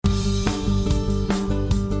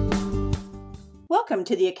Welcome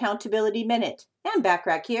to the Accountability Minute. Ann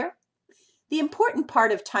Backrack here. The important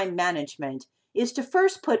part of time management is to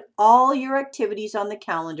first put all your activities on the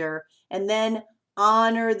calendar and then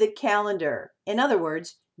honor the calendar. In other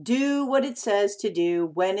words, do what it says to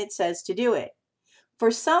do when it says to do it.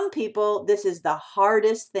 For some people, this is the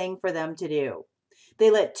hardest thing for them to do.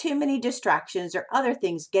 They let too many distractions or other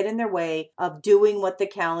things get in their way of doing what the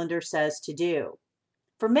calendar says to do.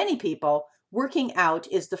 For many people, working out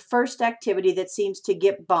is the first activity that seems to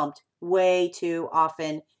get bumped way too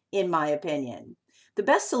often, in my opinion. The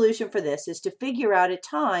best solution for this is to figure out a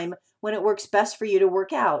time when it works best for you to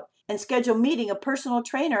work out and schedule meeting a personal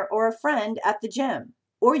trainer or a friend at the gym.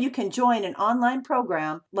 Or you can join an online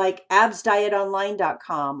program like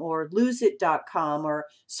absdietonline.com or loseit.com or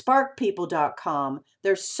sparkpeople.com.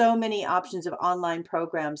 There's so many options of online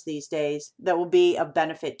programs these days that will be of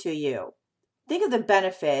benefit to you. Think of the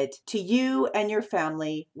benefit to you and your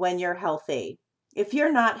family when you're healthy. If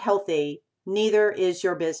you're not healthy, neither is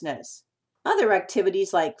your business. Other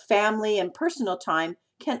activities like family and personal time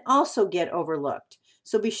can also get overlooked,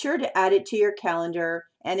 so be sure to add it to your calendar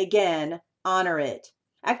and again, honor it.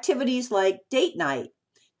 Activities like date night,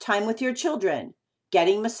 time with your children,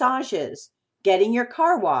 getting massages, getting your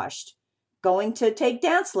car washed, going to take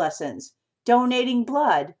dance lessons, donating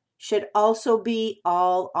blood, should also be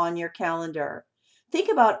all on your calendar.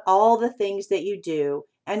 Think about all the things that you do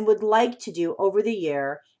and would like to do over the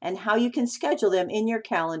year and how you can schedule them in your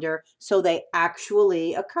calendar so they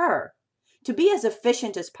actually occur. To be as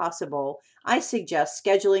efficient as possible, I suggest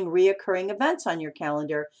scheduling reoccurring events on your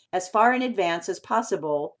calendar as far in advance as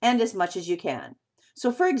possible and as much as you can.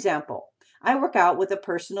 So for example, I work out with a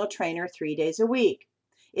personal trainer 3 days a week.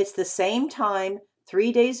 It's the same time,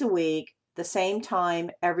 3 days a week, the same time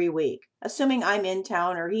every week, assuming I'm in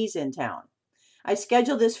town or he's in town. I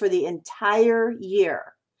schedule this for the entire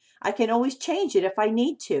year. I can always change it if I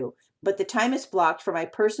need to, but the time is blocked for my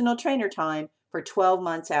personal trainer time for 12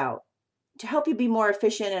 months out. To help you be more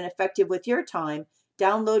efficient and effective with your time,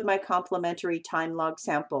 download my complimentary time log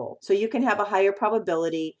sample so you can have a higher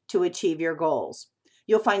probability to achieve your goals.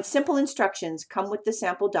 You'll find simple instructions come with the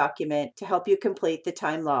sample document to help you complete the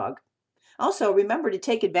time log. Also, remember to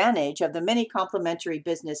take advantage of the many complimentary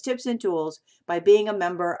business tips and tools by being a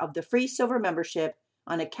member of the free silver membership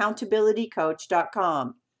on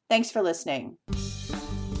accountabilitycoach.com. Thanks for listening.